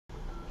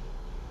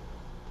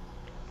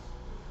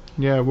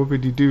Yeah,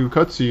 whoopity-doo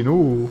cutscene.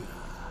 Ooh.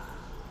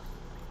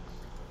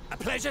 A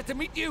pleasure to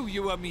meet you,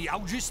 Your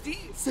Majesty.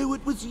 So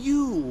it was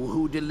you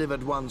who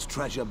delivered one's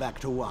treasure back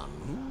to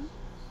one?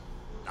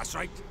 That's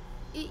right.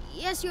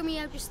 Yes, Your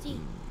Majesty.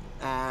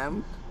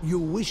 And you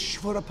wish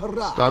for a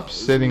parade? Stop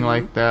sitting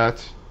like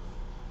that.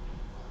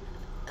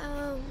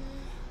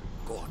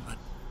 Go on, man.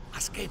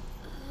 Ask him.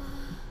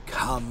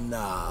 Come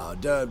now,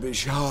 don't be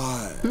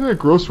shy. Isn't it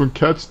gross when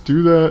cats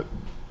do that?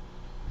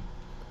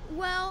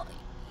 Well,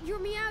 Your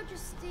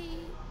Majesty.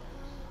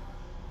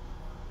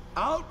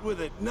 Out with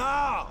it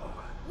now!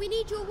 We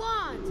need your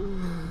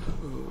wand.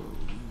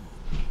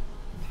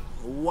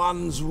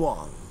 One's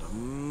wand.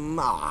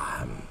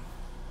 Mine.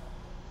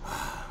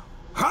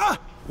 Huh?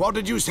 What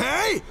did you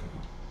say?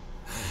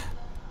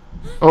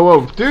 Oh,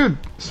 whoa, dude,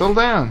 settle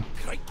down.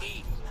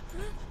 Crikey.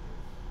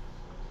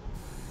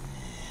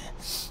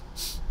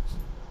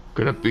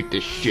 Gonna beat the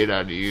shit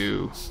out of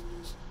you.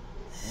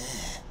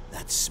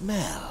 That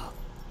smell.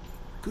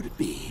 Could it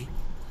be?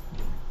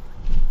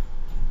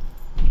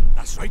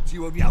 That's right,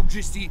 Your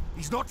Majesty.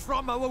 He's not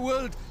from our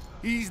world.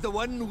 He's the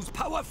one whose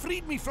power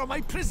freed me from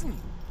my prison.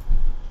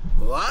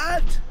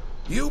 What?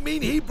 You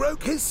mean he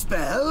broke his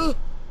spell?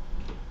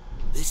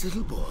 This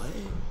little boy?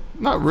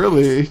 Not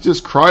really, he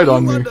just cried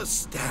on You me.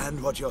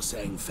 understand what you're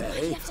saying,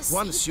 Fairy?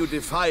 Once you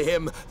defy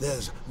him,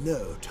 there's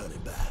no turning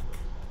back.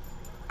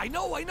 I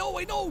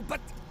know, but...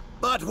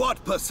 But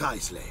what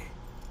precisely?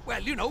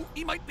 Well, you know,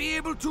 he might be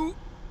able to...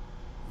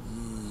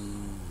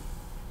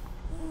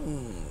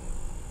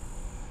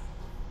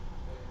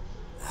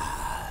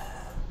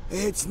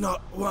 It's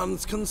not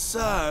one's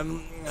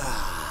concern.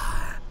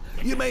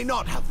 You may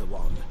not have the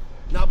wand.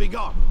 Now be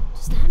gone.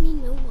 Does that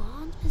mean no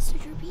wand,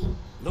 Mr. Drippy?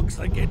 Looks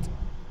like it.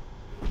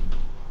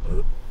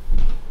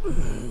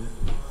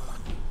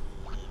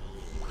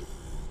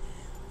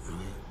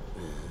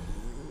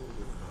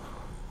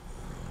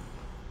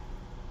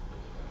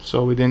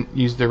 So we didn't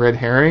use the red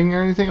herring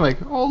or anything? Like,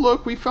 oh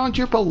look, we found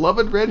your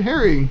beloved red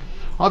herring.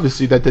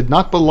 Obviously that did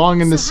not belong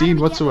in the scene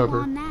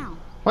whatsoever.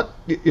 What?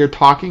 You're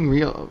talking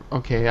real?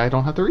 Okay, I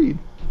don't have to read.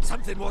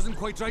 Something wasn't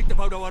quite right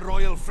about our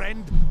royal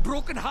friend.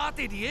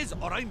 Broken-hearted he is,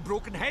 or I'm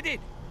broken-headed.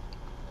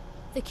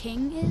 The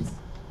king is?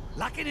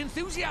 Lacking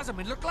enthusiasm,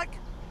 it looked like.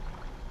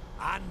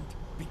 And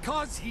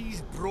because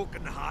he's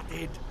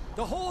broken-hearted,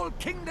 the whole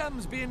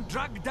kingdom's being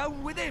dragged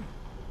down with him.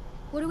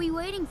 What are we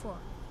waiting for?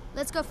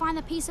 Let's go find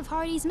the piece of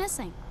heart he's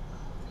missing.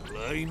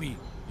 Blimey,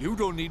 you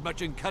don't need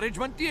much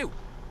encouragement, do you?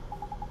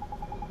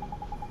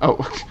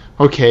 Oh,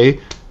 okay.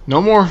 No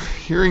more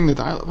hearing the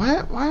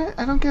dialogue. What?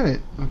 I don't get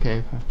it.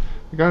 Okay.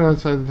 The guard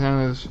outside the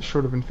town is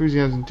short of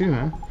enthusiasm too,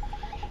 huh?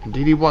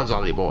 Indeed he was,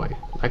 Ollie boy.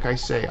 Like I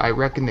say, I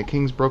reckon the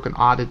king's broken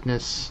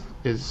oddedness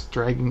is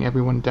dragging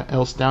everyone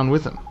else down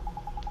with him.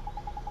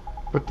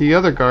 But the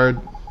other guard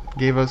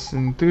gave us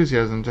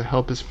enthusiasm to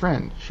help his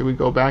friend. Should we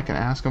go back and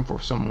ask him for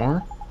some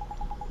more?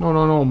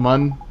 No,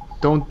 Mun.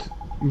 Don't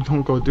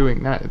go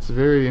doing that. It's a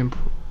very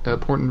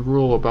important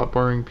rule about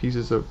borrowing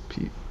pieces of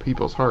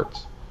people's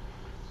hearts.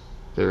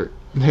 There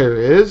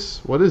is?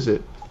 What is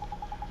it?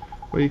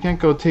 Well, you can't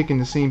go taking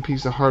the same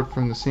piece of heart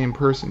from the same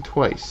person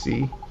twice,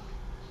 see?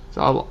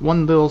 So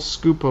one little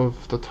scoop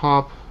of the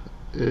top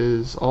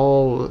is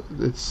all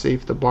it's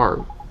safe to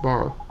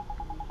borrow.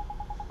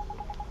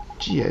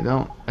 Gee,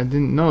 I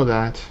didn't know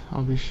that.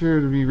 I'll be sure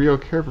to be real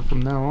careful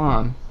from now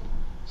on.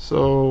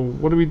 So,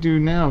 what do we do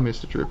now,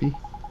 Mr. Drippy?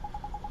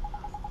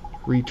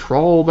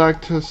 Retrawl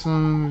back to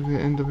the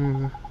end of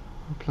the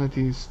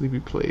plenty sleepy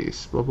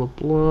place. Blah blah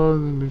blah.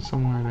 Maybe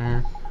somewhere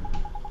there.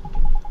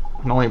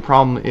 The only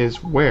problem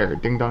is where.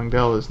 Ding Dong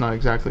Dell is not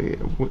exactly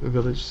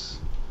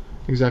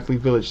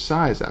village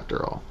size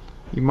after all.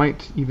 You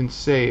might even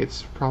say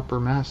it's proper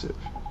massive.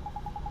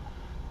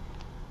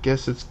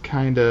 Guess it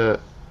kinda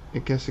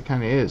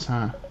is,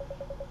 huh?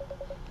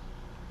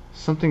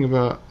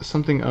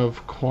 Something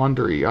of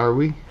quandary, are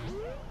we?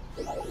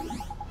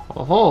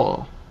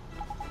 Oh.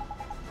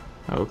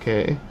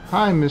 Okay.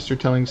 Hi, Mr.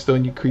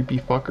 Tellingstone, you creepy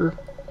fucker.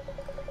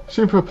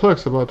 Seem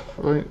perplexed about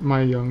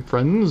my young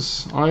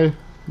friends. I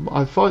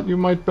thought you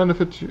might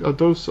benefit a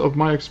dose of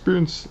my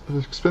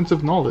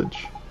expensive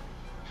knowledge.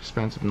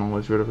 Expansive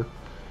knowledge, whatever.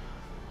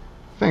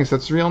 Thanks,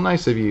 that's real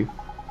nice of you.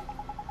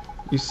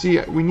 You see,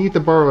 we need to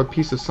borrow a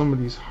piece of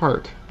somebody's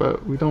heart,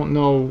 but we don't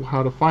know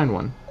how to find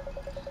one.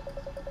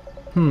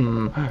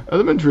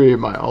 Elementary,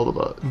 my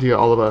dear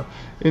Oliver.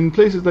 In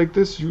places like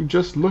this, you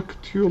just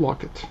look to your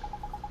locket.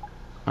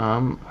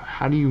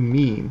 How do you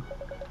mean?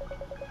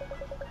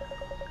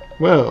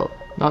 Well,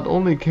 not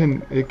only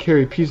can it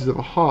carry pieces of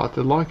a heart,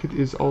 the locket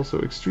is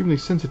also extremely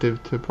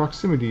sensitive to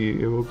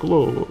proximity. It will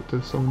glow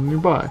to someone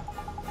nearby.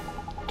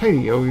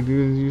 Tiny, all we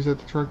do is use that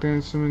to track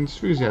down some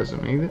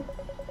enthusiasm, ain't it?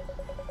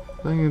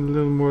 Letting in a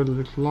little more of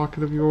the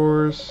locket of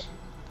yours.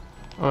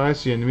 Oh, I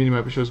see. On the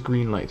minimap it shows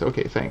green light.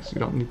 Okay, thanks. You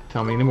don't need to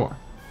tell me anymore.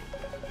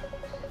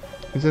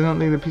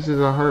 Incidentally, the pieces of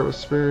the heart was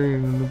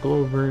sparing in the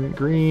glow of burning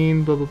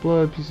green. Blah blah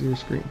blah. Piece of your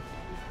screen.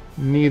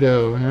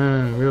 Neato,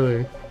 huh?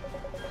 Really?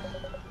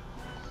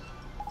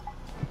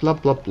 Blah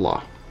blah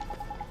blah.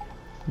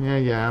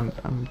 Yeah,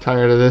 I'm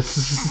tired of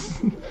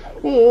this.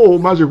 Oh,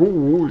 magic!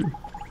 Oh.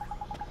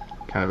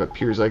 Kind of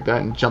appears like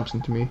that and jumps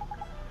into me.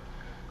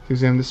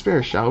 Examine the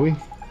spare, shall we?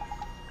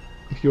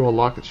 If you all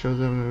lock it, shows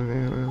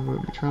them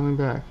we'll be traveling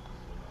back.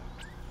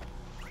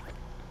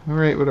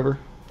 Alright, whatever.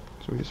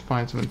 So we just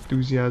find some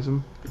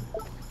enthusiasm.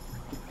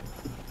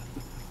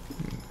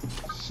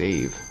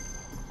 Save.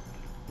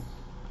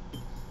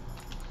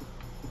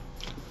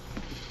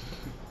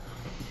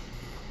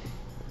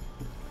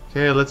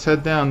 Okay, let's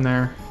head down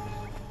there.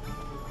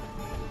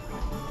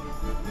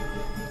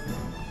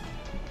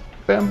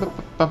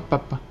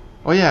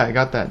 Oh yeah, I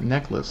got that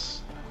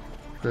necklace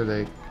for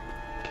the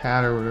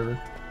cat or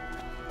whatever.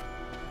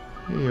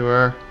 Here you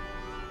are.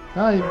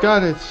 Ah, you've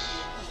got it.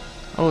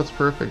 Oh, it's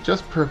perfect.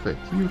 Just perfect.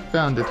 You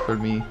found it for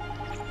me.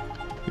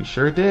 You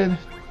sure did.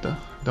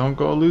 Don't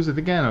go lose it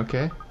again,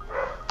 okay?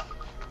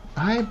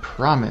 I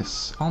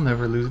promise. I'll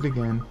never lose it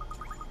again.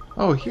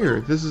 Oh,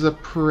 here. This is a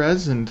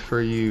present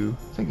for you.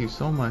 Thank you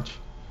so much.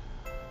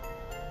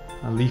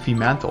 A leafy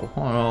mantle.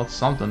 Oh, well, it's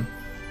something.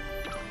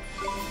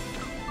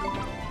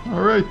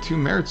 Alright, 2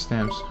 merit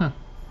stamps. Huh.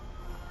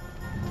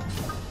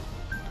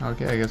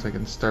 Okay, I guess I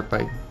can start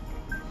by...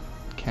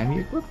 Can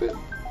you equip it?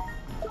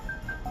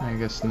 I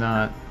guess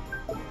not.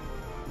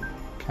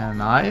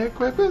 Can I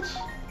equip it?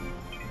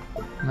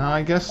 No,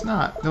 I guess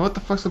not. Then what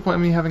the fuck's the point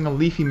of me having a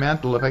leafy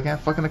mantle if I can't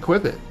fucking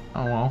equip it?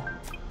 Oh well.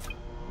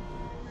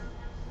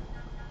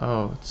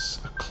 Oh, it's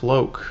a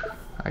cloak.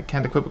 I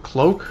can't equip a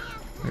cloak?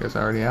 I guess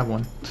I already have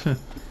one.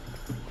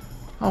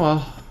 Oh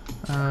well.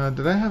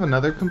 Did I have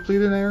another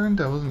completed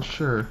errand? I wasn't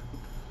sure.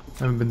 I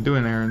haven't been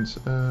doing errands.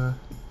 No,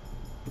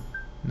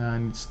 I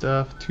need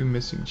stuff. 2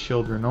 missing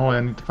children. Oh,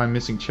 I need to find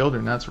missing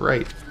children. That's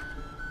right.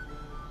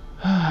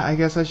 I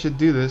guess I should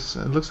do this.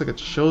 It looks like it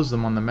shows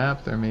them on the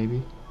map there,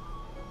 maybe.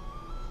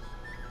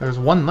 There's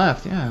 1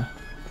 left, yeah.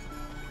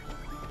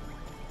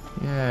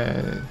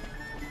 Yeah.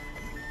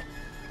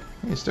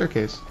 Hey,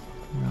 staircase.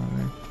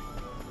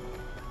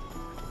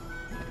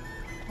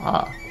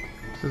 Ah.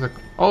 This is a...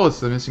 Oh, it's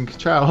the missing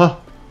child.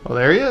 Oh,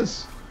 there he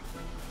is.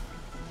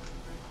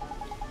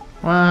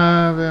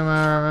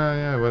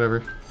 Yeah,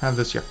 whatever. Have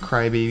this, you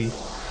crybaby.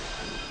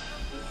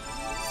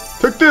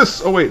 Take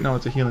this! Oh wait, no,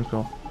 it's a healing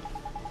spell.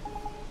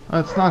 Oh,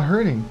 it's not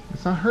hurting.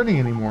 It's not hurting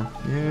anymore.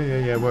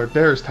 Yeah. Well,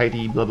 there's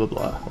tidy, blah blah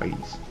blah.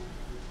 Whiteys.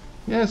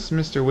 Yes,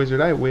 Mr.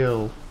 Wizard, I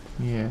will.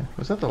 Yeah.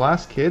 Was that the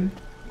last kid?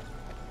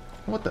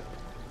 What the?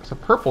 It's a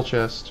purple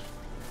chest.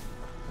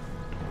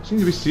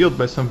 Seems to be sealed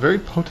by some very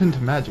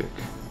potent magic.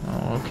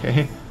 Oh,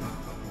 okay.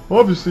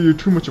 Obviously, you're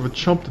too much of a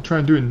chump to try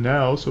and do it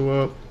now,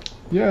 so,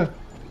 yeah,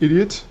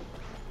 idiot.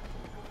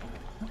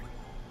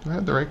 Do I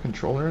have the right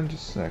controller in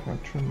just a sec? I'm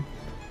trying...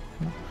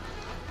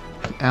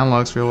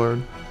 Analogs feel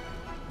hard.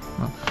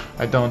 Well,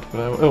 I don't,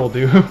 but it will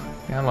do. The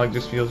analog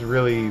just feels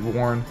really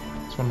worn.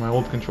 It's one of my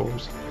old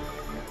controllers.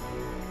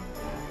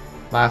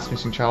 Last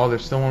missing child.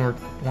 There's still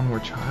one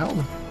more child?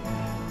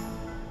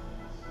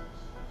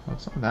 Well,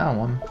 it's not that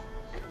one.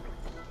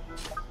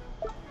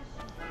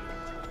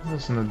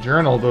 Listen, in the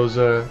journal, those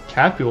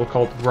cat people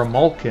called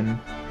Grimalkin.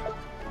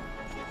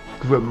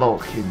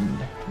 Grimalkin.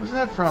 Wasn't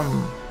that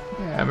from...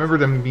 Yeah, I remember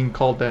them being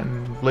called that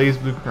in Blaze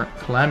Blue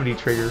Calamity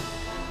Trigger.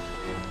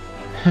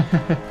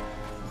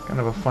 Kind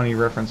of a funny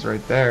reference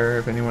right there,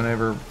 if anyone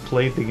ever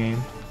played the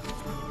game.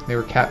 They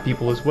were cat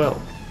people as well.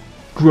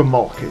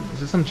 Grimalkin. Is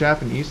this some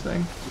Japanese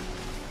thing?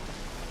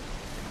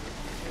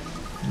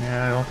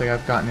 Yeah, I don't think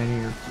I've gotten any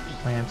of your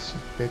plants,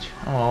 bitch.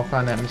 Oh, I'll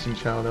find that missing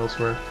child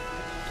elsewhere.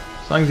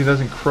 As long as he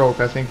doesn't croak,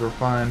 I think we're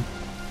fine.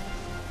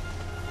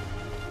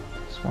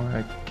 Just want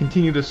to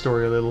continue the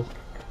story a little.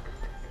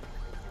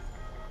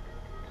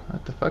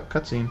 What the fuck?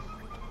 Cutscene.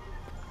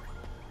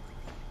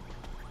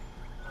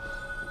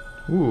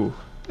 Ooh,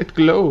 it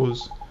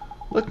glows.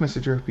 Look,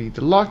 Mr. Jerpy,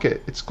 the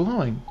locket. It's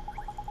glowing.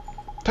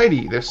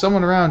 Tidy, there's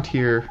someone around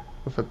here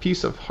with a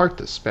piece of heart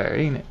to spare,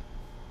 ain't it?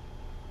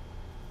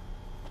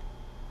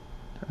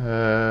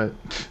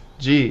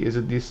 Gee, is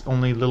it this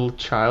only little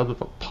child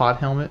with a pot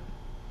helmet?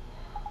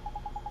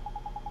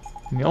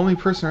 And the only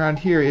person around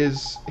here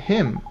is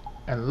him.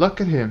 And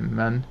look at him,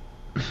 man.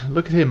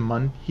 Look at him,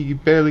 man. He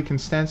barely can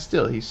stand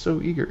still. He's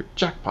so eager.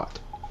 Jackpot.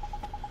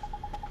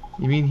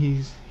 You mean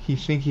he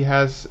think he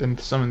has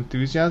some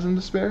enthusiasm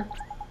to spare?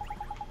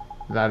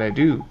 That I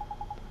do.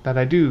 That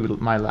I do,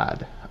 my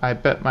lad. I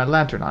bet my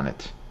lantern on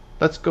it.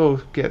 Let's go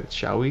get it,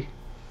 shall we?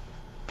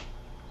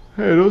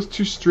 Hey, those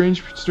two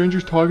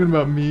strangers talking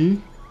about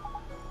me?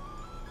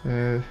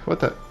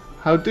 What the?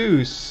 How do?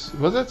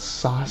 Was that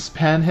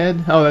Saucepan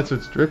Head? Oh, that's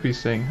what Drippy's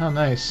saying. How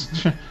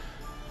nice.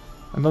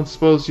 I don't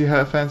suppose you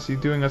have fancy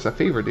doing us a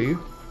favor, do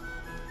you?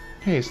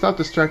 Hey, stop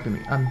distracting me.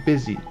 I'm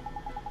busy.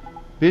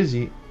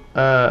 Busy?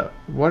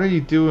 What are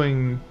you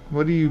doing?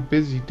 What are you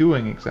busy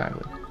doing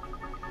exactly?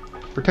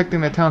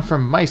 Protecting the town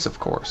from mice, of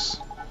course.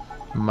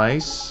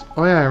 Mice?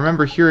 Oh yeah, I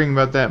remember hearing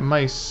about that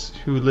mice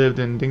who lived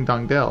in Ding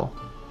Dong Dell.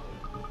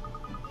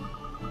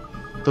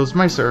 Those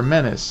mice are a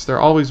menace. They're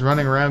always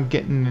running around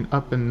getting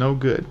up and no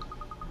good.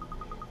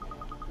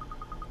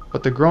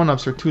 But the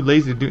grown-ups are too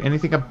lazy to do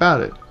anything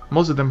about it.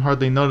 Most of them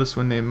hardly notice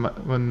when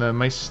the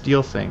mice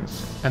steal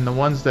things, and the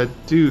ones that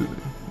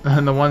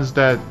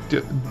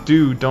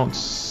do, don't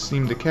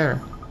seem to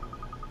care.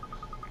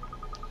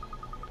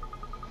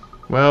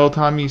 Well,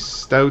 Tommy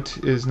Stout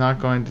is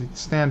not going to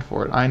stand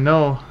for it. I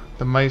know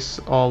the mice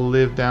all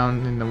live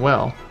down in the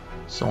well,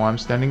 so I'm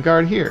standing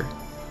guard here.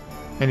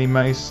 Any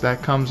mice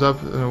that comes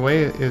up in the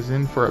way is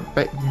in for a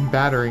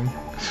battering.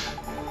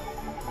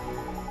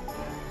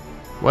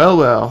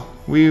 Well,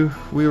 we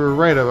were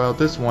right about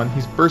this one.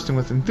 He's bursting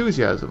with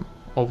enthusiasm.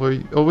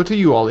 Over to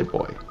you, Ollie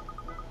boy.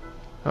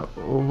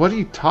 What are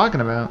you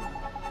talking about?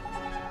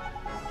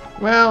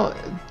 Well,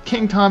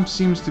 King Tom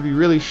seems to be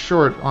really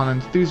short on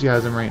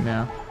enthusiasm right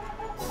now.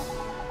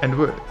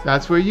 And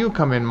that's where you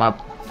come in,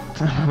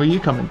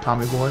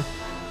 Tommy boy.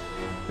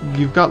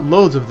 You've got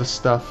loads of the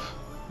stuff.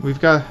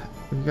 We've got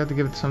to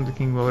give it some to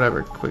King,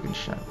 whatever, quick and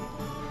shout.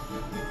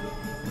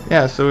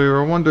 Yeah, so we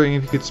were wondering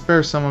if you could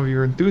spare some of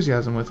your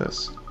enthusiasm with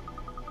us.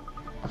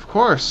 Of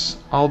course,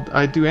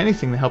 I'd do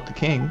anything to help the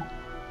king.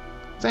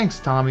 Thanks,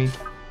 Tommy.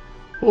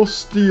 I'll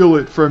steal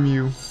it from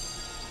you.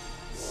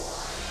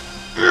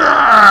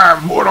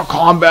 Yeah, Mortal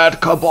Kombat,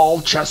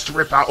 Cabal, chest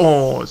ripper.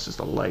 Oh, it's just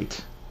a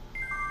light.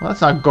 Well,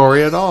 that's not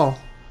gory at all.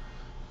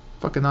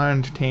 Fucking not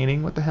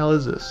entertaining. What the hell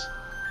is this?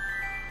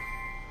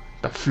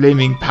 The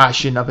flaming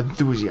passion of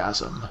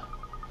enthusiasm.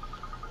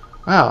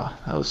 Wow,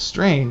 that was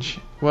strange.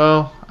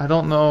 Well, I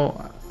don't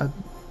know.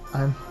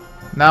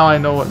 Now I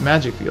know what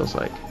magic feels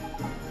like.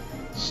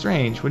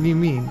 Strange. What do you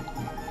mean?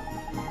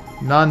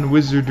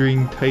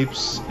 Non-wizarding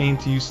types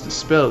ain't used to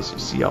spells, you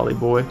see, Ollie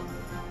boy.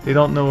 They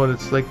don't know what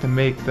it's like to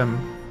make them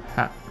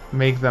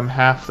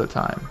half the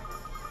time.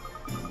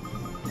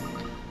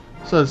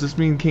 So does this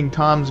mean King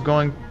Tom's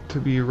going to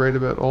be right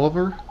about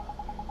Oliver?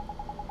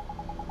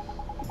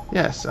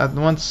 Yes,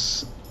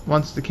 once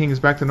the king is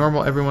back to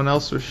normal, everyone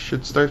else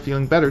should start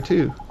feeling better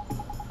too.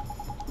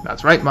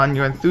 That's right, man.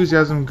 Your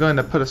enthusiasm going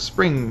to put a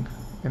spring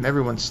in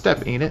everyone's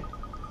step, ain't it?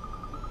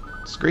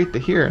 It's great to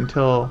hear.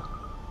 Until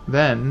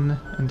then,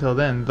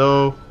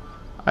 though,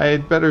 I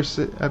better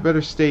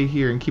stay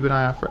here and keep an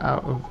eye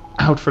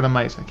out for the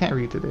mice. I can't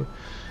read today.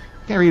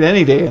 I can't read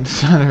any day,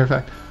 as a matter of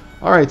fact.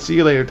 All right, see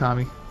you later,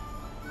 Tommy.